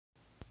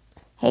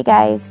Hey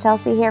guys,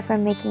 Chelsea here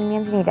from Making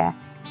Manzanita.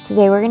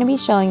 Today we're going to be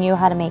showing you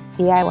how to make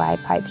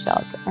DIY pipe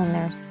shelves, and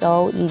they're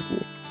so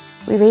easy.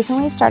 We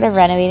recently started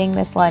renovating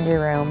this laundry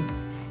room.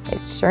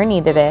 It sure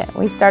needed it.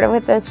 We started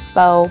with this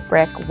faux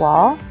brick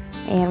wall,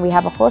 and we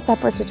have a whole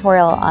separate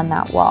tutorial on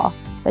that wall.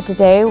 But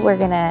today we're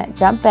going to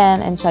jump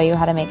in and show you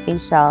how to make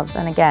these shelves,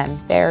 and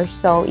again, they're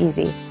so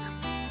easy.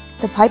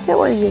 The pipe that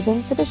we're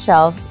using for the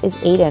shelves is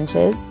 8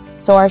 inches,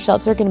 so our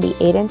shelves are going to be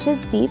 8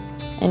 inches deep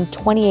and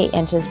 28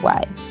 inches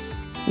wide.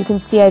 You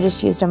can see I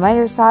just used a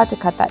miter saw to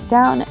cut that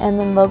down, and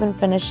then Logan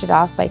finished it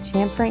off by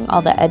chamfering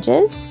all the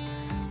edges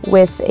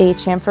with a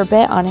chamfer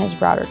bit on his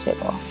router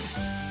table.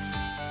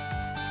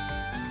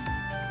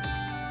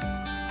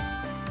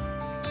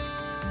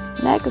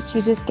 Next,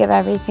 you just give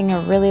everything a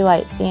really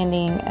light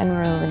sanding and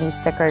remove any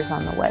stickers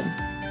on the wood.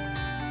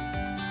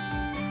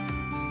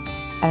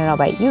 I don't know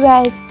about you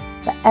guys,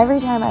 but every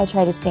time I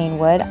try to stain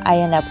wood, I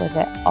end up with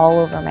it all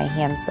over my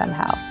hands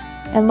somehow.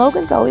 And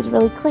Logan's always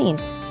really clean.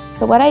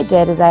 So what I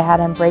did is I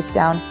had him break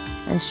down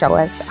and show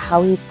us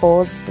how he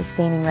folds the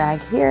staining rag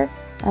here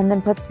and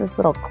then puts this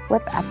little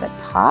clip at the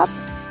top.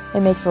 It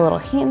makes a little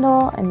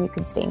handle and you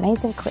can stay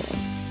nice and clean.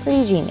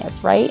 Pretty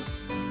genius, right?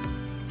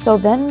 So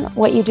then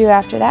what you do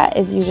after that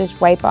is you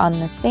just wipe on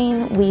the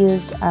stain. We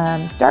used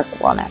dark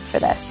walnut for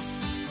this.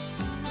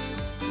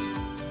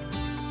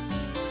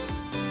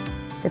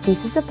 The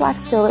pieces of black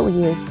steel that we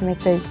used to make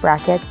these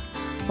brackets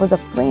was a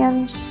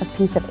flange, a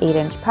piece of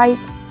 8-inch pipe,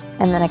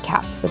 and then a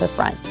cap for the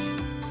front.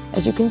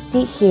 As you can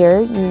see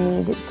here, you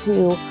need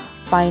to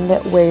find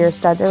where your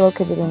studs are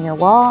located in your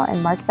wall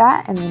and mark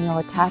that, and then you'll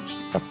attach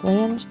the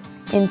flange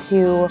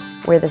into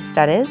where the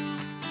stud is.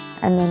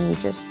 And then you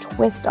just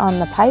twist on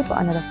the pipe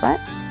onto the front,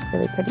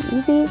 really pretty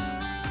easy.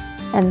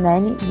 And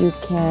then you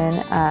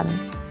can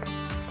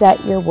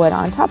set your wood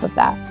on top of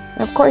that.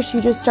 And of course,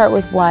 you just start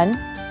with one,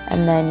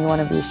 and then you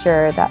want to be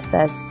sure that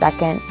the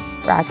second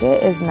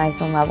bracket is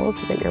nice and level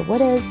so that your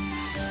wood is.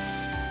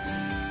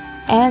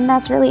 And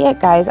that's really it,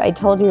 guys. I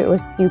told you it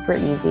was super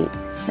easy.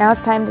 Now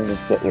it's time to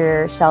just get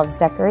your shelves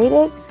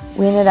decorated.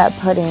 We ended up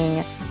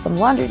putting some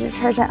laundry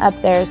detergent up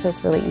there so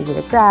it's really easy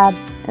to grab.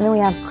 And then we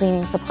have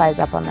cleaning supplies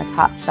up on the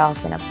top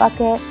shelf in a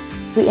bucket.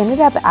 We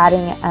ended up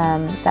adding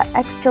that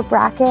extra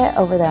bracket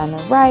over there on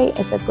the right.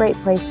 It's a great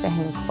place to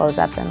hang clothes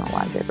up in the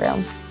laundry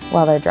room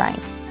while they're drying.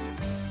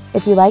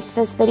 If you liked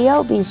this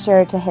video, be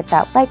sure to hit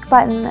that like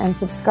button and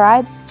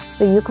subscribe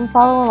so you can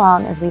follow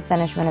along as we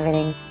finish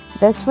renovating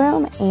this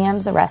room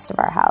and the rest of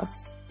our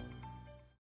house.